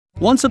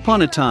Once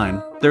upon a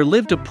time, there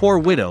lived a poor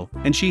widow,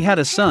 and she had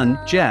a son,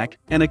 Jack,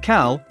 and a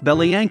cow,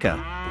 Belyanka.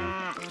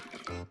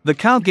 The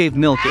cow gave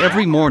milk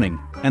every morning,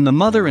 and the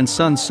mother and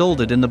son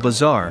sold it in the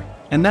bazaar,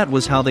 and that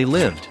was how they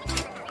lived.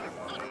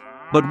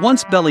 But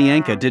once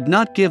Belyanka did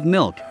not give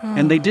milk,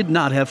 and they did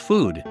not have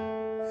food.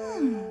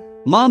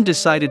 Mom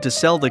decided to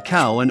sell the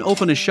cow and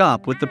open a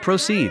shop with the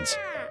proceeds.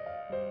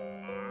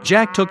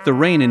 Jack took the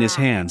rein in his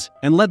hands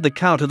and led the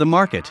cow to the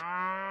market.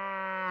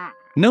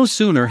 No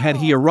sooner had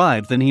he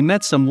arrived than he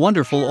met some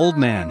wonderful old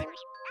man.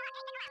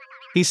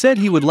 He said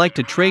he would like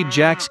to trade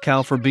Jack's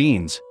cow for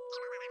beans.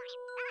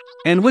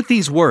 And with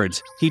these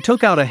words, he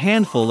took out a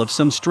handful of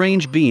some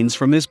strange beans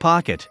from his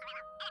pocket.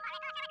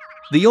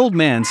 The old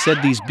man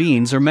said these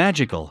beans are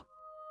magical.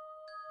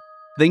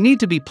 They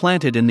need to be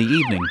planted in the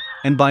evening,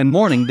 and by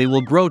morning they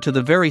will grow to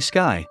the very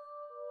sky.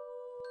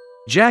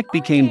 Jack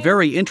became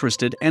very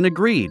interested and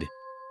agreed.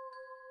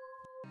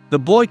 The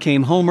boy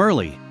came home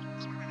early.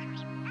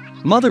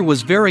 Mother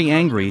was very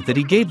angry that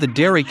he gave the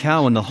dairy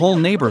cow in the whole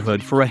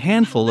neighborhood for a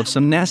handful of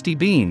some nasty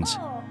beans.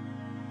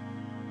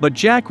 But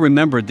Jack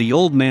remembered the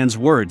old man's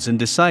words and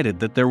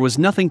decided that there was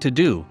nothing to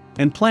do,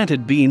 and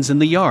planted beans in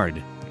the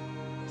yard.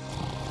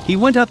 He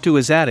went up to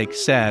his attic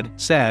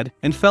sad,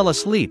 and fell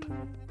asleep.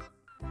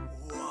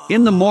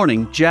 In the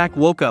morning, Jack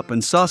woke up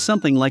and saw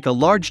something like a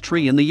large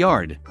tree in the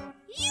yard.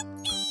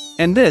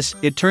 And this,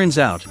 it turns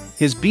out,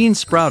 his beans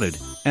sprouted,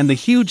 and the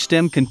huge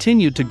stem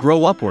continued to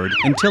grow upward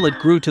until it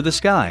grew to the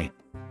sky.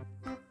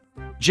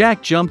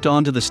 Jack jumped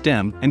onto the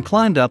stem and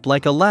climbed up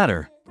like a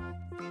ladder.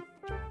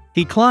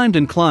 He climbed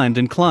and climbed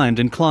and climbed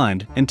and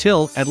climbed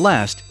until, at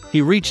last,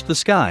 he reached the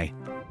sky.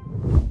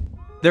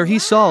 There he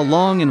saw a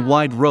long and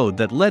wide road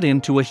that led him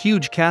to a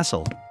huge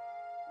castle.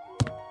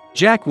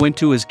 Jack went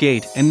to his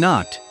gate and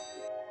knocked.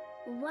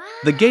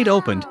 The gate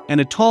opened, and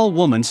a tall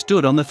woman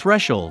stood on the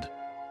threshold.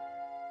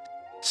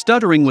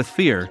 Stuttering with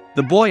fear,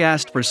 the boy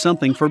asked for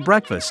something for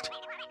breakfast.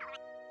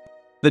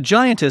 The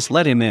giantess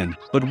let him in,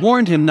 but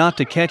warned him not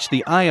to catch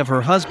the eye of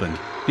her husband,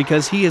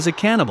 because he is a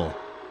cannibal.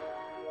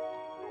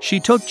 She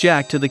took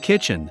Jack to the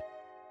kitchen.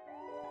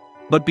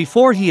 But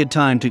before he had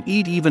time to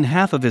eat even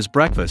half of his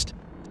breakfast,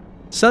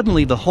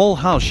 suddenly the whole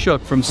house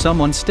shook from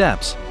someone's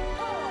steps.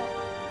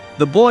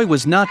 The boy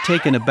was not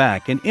taken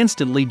aback and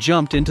instantly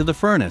jumped into the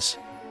furnace.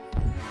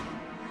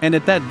 And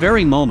at that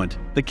very moment,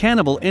 the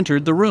cannibal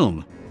entered the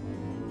room.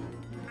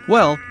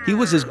 Well, he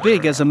was as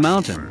big as a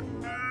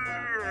mountain.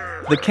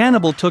 The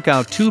cannibal took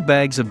out 2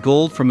 bags of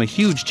gold from a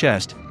huge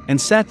chest and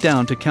sat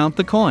down to count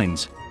the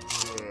coins.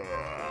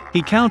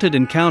 He counted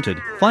and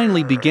counted,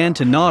 finally began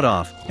to nod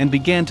off, and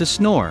began to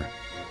snore.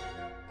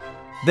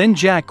 Then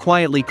Jack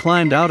quietly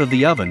climbed out of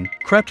the oven,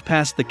 crept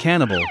past the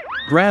cannibal,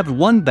 grabbed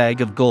 1 bag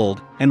of gold,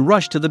 and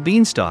rushed to the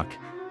beanstalk.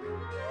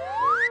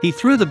 He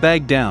threw the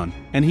bag down,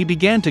 and he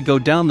began to go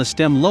down the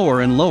stem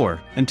lower and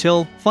lower,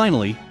 until,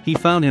 finally, he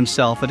found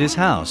himself at his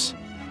house.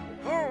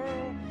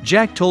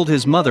 Jack told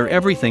his mother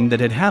everything that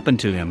had happened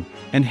to him,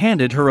 and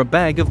handed her a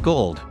bag of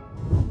gold.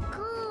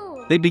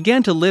 They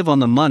began to live on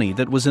the money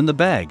that was in the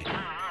bag.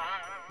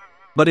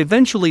 But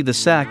eventually the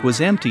sack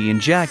was empty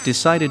and Jack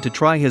decided to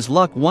try his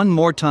luck one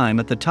more time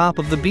at the top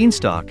of the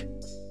beanstalk.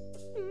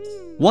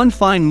 One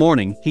fine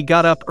morning, he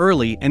got up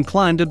early and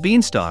climbed a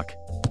beanstalk.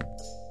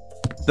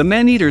 The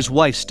man-eater's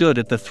wife stood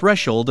at the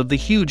threshold of the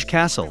huge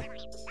castle.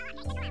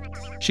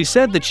 She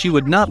said that she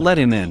would not let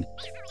him in,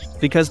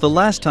 because the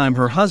last time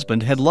her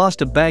husband had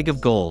lost a bag of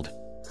gold.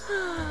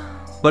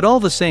 But all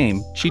the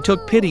same, she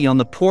took pity on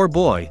the poor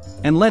boy,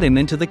 and let him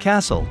into the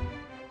castle.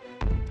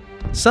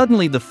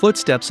 Suddenly the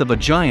footsteps of a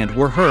giant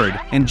were heard,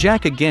 and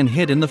Jack again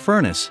hid in the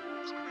furnace.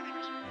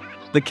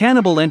 The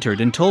cannibal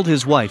entered and told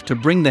his wife to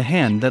bring the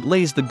hen that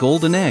lays the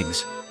golden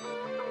eggs.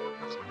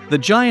 The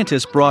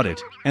giantess brought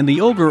it, and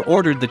the ogre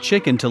ordered the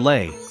chicken to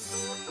lay,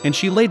 and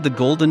she laid the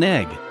golden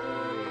egg.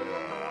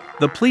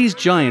 The pleased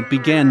giant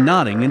began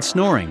nodding and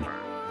snoring.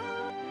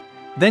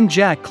 Then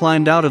Jack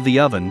climbed out of the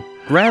oven,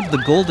 grabbed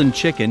the golden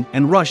chicken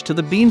and rushed to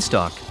the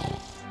beanstalk.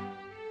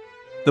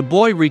 The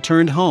boy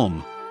returned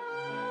home.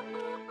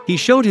 He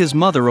showed his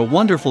mother a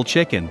wonderful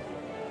chicken,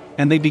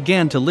 and they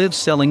began to live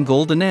selling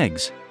golden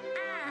eggs.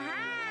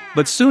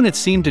 But soon it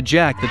seemed to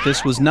Jack that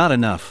this was not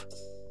enough.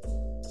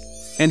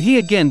 And he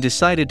again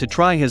decided to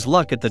try his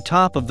luck at the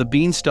top of the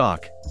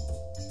beanstalk.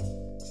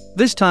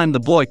 This time the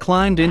boy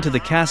climbed into the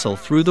castle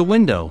through the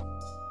window.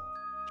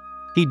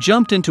 He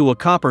jumped into a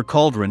copper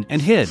cauldron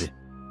and hid.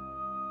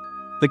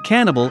 The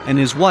cannibal and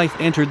his wife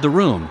entered the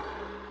room.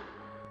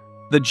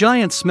 The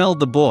giant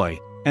smelled the boy,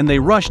 and they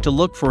rushed to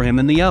look for him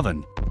in the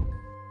oven.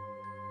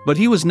 But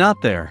he was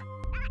not there.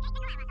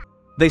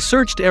 They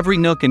searched every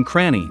nook and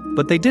cranny,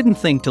 but they didn't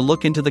think to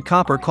look into the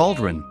copper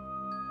cauldron.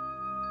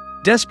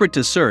 Desperate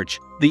to search,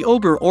 the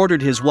ogre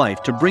ordered his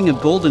wife to bring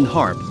a golden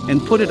harp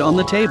and put it on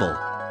the table.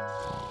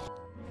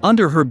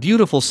 Under her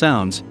beautiful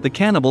sounds, the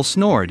cannibal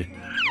snored.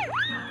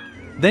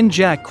 Then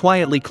Jack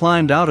quietly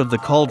climbed out of the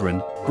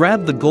cauldron,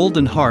 grabbed the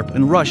golden harp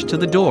and rushed to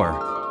the door.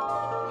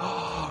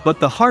 But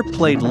the harp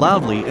played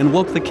loudly and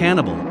woke the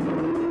cannibal.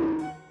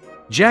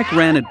 Jack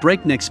ran at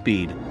breakneck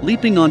speed,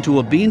 leaping onto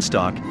a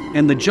beanstalk,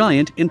 and the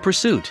giant in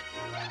pursuit.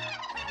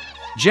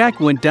 Jack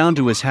went down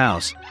to his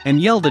house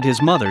and yelled at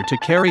his mother to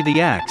carry the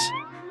axe.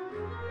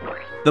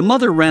 The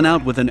mother ran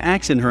out with an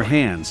axe in her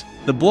hands.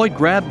 The boy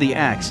grabbed the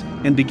axe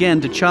and began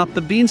to chop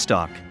the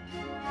beanstalk.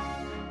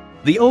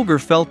 The ogre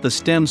felt the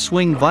stem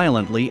swing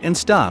violently and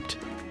stopped.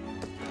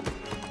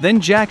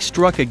 Then Jack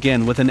struck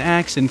again with an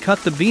axe and cut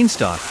the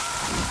beanstalk.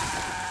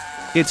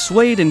 It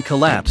swayed and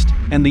collapsed,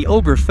 and the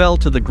ogre fell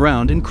to the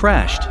ground and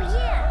crashed.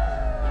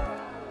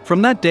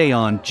 From that day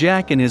on,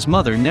 Jack and his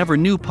mother never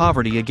knew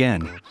poverty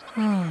again.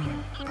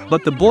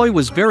 But the boy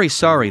was very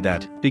sorry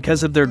that,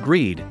 because of their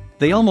greed,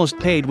 they almost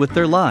paid with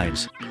their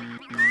lives.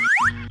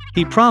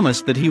 He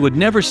promised that he would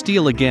never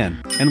steal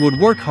again and would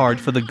work hard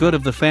for the good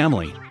of the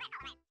family.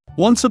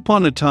 Once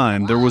upon a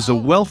time, there was a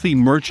wealthy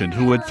merchant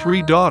who had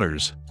 3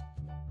 daughters.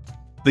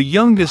 The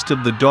youngest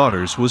of the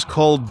daughters was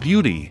called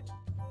Beauty.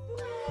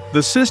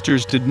 The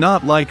sisters did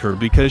not like her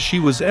because she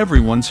was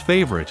everyone's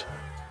favorite.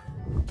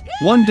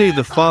 One day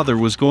the father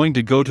was going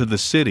to go to the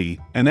city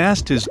and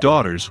asked his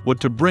daughters what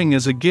to bring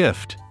as a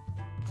gift.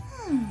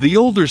 The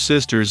older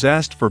sisters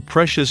asked for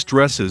precious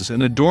dresses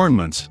and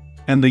adornments,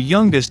 and the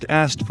youngest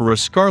asked for a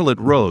scarlet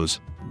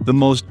rose, the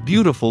most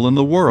beautiful in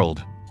the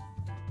world.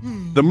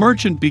 The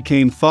merchant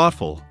became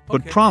thoughtful,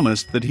 but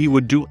promised that he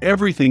would do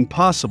everything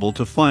possible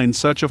to find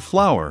such a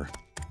flower,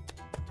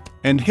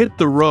 and hit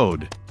the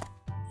road.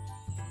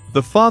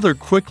 The father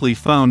quickly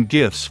found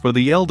gifts for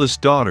the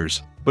eldest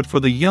daughters, but for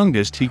the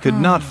youngest he could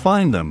not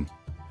find them.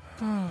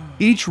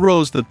 Each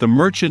rose that the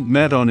merchant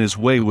met on his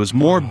way was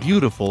more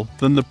beautiful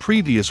than the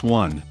previous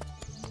one,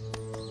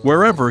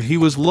 wherever he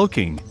was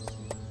looking.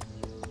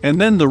 And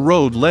then the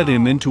road led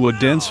him into a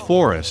dense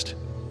forest.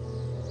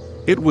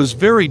 It was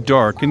very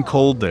dark and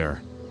cold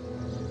there.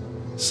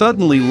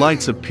 Suddenly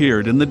lights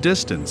appeared in the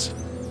distance.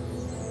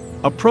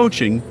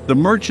 Approaching, the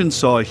merchant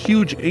saw a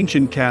huge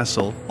ancient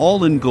castle,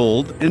 all in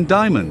gold and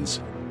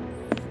diamonds.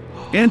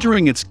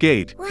 Entering its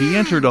gate, he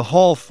entered a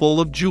hall full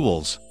of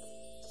jewels.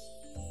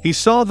 He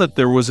saw that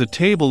there was a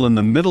table in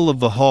the middle of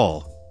the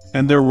hall,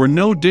 and there were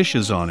no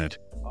dishes on it,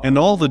 and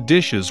all the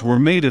dishes were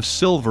made of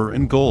silver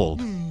and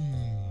gold.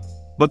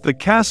 But the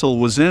castle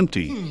was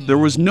empty, there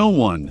was no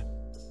one.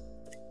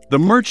 The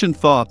merchant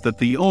thought that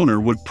the owner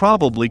would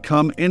probably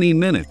come any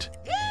minute.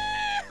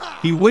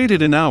 He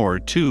waited an hour,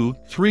 2,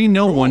 3,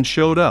 no one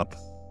showed up.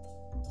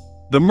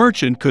 The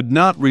merchant could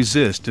not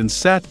resist and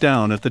sat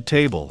down at the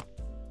table.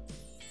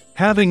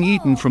 Having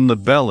eaten from the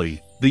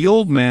belly, the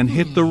old man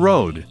hit the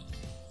road.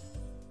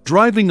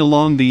 Driving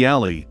along the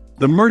alley,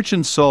 the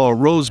merchant saw a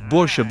rose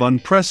bush of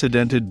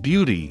unprecedented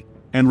beauty,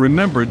 and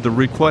remembered the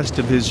request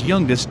of his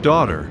youngest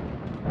daughter.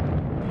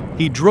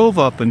 He drove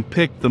up and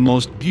picked the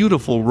most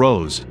beautiful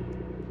rose.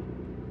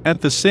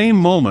 At the same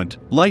moment,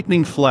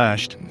 lightning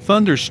flashed,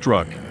 thunder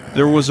struck,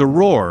 there was a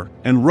roar,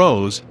 and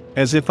rose,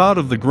 as if out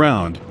of the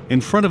ground,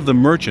 in front of the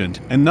merchant,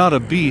 and not a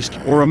beast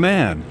or a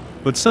man,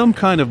 but some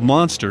kind of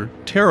monster,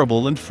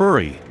 terrible and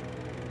furry.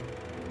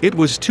 It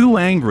was too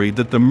angry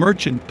that the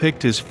merchant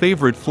picked his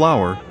favorite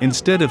flower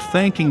instead of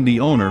thanking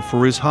the owner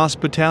for his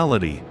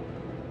hospitality.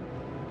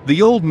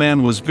 The old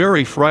man was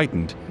very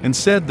frightened and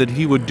said that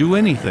he would do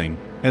anything,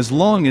 as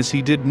long as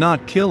he did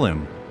not kill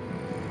him.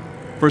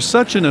 For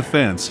such an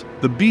offense,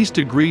 the beast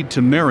agreed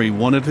to marry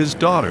one of his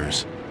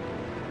daughters.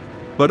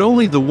 But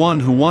only the one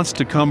who wants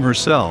to come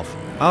herself,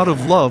 out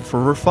of love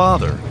for her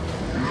father.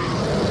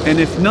 And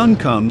if none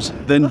comes,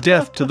 then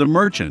death to the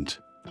merchant.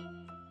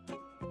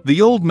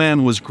 The old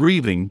man was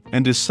grieving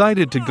and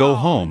decided to go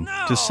home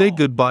to say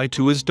goodbye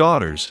to his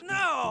daughters.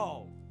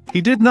 He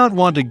did not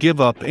want to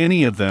give up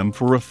any of them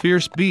for a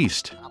fierce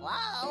beast.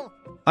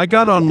 I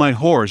got on my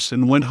horse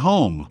and went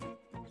home.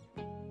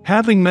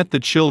 Having met the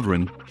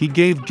children, he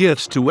gave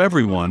gifts to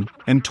everyone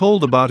and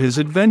told about his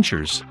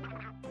adventures.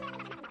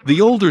 The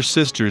older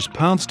sisters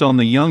pounced on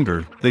the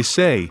younger. They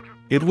say,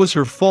 it was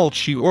her fault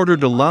she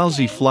ordered a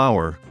lousy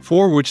flower,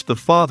 for which the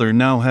father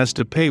now has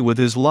to pay with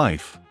his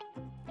life.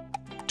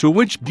 To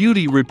which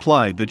Beauty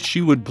replied that she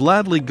would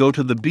gladly go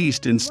to the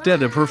beast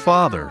instead of her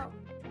father.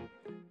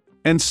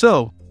 And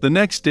so, the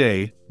next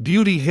day,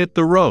 Beauty hit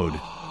the road.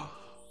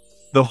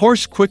 The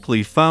horse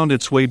quickly found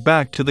its way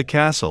back to the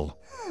castle.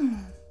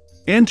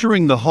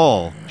 Entering the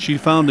hall, she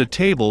found a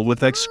table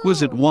with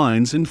exquisite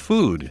wines and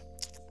food.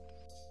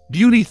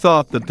 Beauty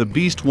thought that the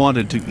beast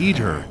wanted to eat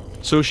her,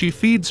 so she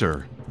feeds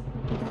her.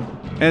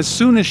 As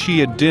soon as she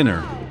had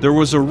dinner, there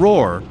was a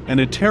roar, and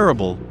a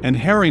terrible and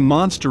hairy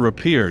monster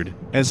appeared,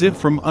 as if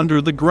from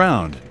under the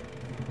ground.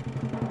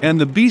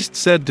 And the beast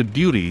said to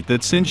Beauty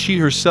that since she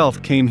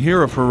herself came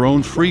here of her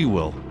own free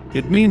will,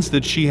 it means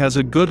that she has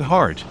a good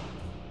heart.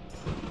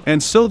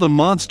 And so the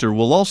monster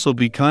will also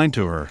be kind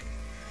to her.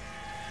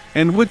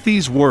 And with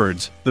these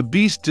words, the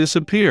beast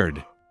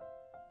disappeared.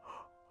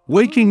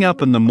 Waking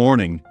up in the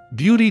morning,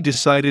 Beauty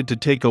decided to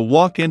take a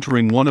walk.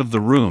 Entering one of the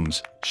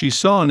rooms, she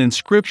saw an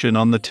inscription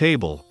on the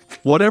table,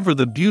 "Whatever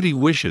the beauty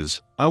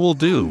wishes, I will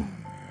do."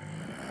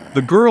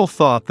 The girl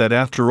thought that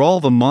after all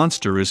the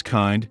monster is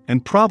kind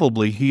and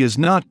probably he is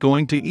not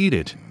going to eat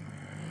it.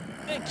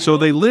 So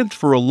they lived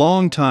for a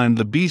long time.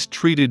 The Beast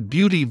treated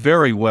Beauty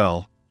very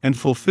well, and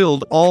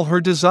fulfilled all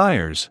her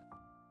desires.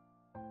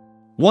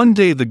 One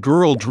day the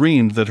girl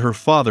dreamed that her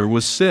father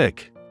was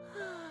sick.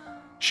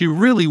 She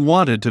really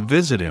wanted to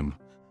visit him.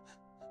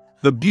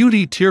 The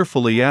Beauty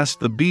tearfully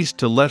asked the Beast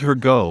to let her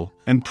go,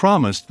 and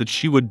promised that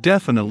she would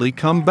definitely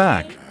come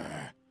back.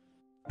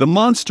 The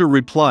monster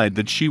replied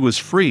that she was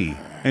free,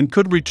 and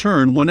could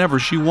return whenever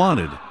she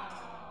wanted.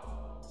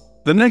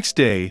 The next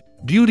day,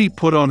 Beauty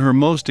put on her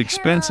most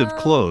expensive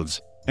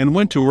clothes, and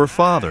went to her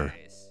father.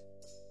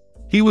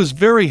 He was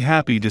very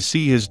happy to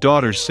see his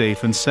daughter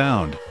safe and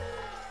sound.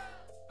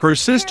 Her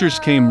sisters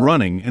came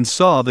running and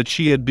saw that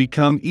she had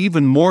become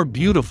even more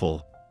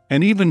beautiful,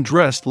 and even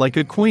dressed like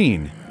a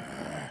queen.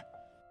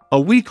 A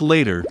week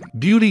later,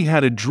 Beauty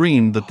had a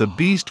dream that the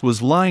Beast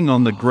was lying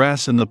on the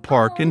grass in the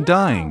park and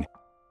dying.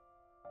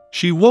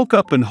 She woke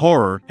up in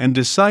horror and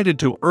decided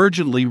to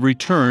urgently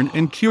return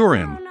and cure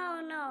him.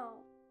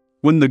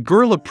 When the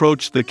girl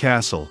approached the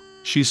castle,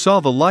 she saw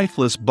the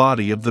lifeless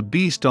body of the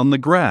Beast on the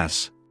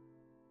grass.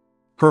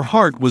 Her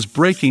heart was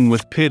breaking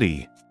with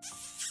pity.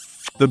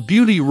 The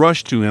Beauty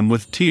rushed to him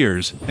with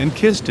tears and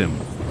kissed him.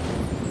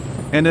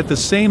 And at the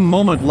same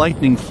moment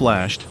lightning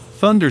flashed,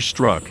 thunder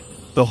struck,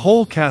 the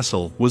whole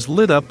castle was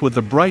lit up with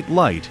a bright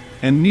light,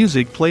 and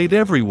music played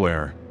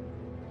everywhere.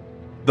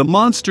 The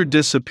monster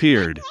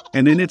disappeared,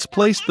 and in its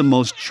place the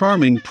most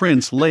charming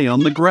prince lay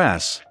on the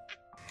grass.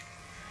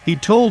 He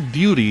told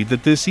Beauty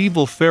that this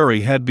evil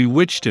fairy had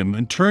bewitched him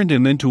and turned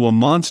him into a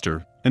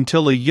monster,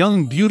 until a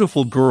young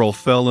beautiful girl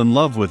fell in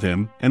love with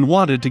him and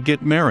wanted to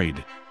get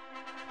married.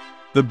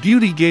 The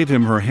Beauty gave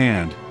him her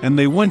hand, and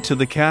they went to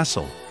the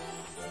castle.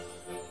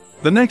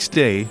 The next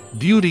day,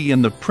 Beauty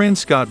and the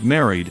prince got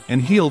married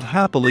and healed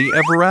happily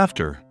ever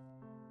after.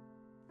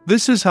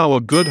 This is how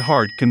a good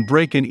heart can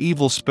break an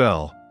evil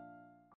spell.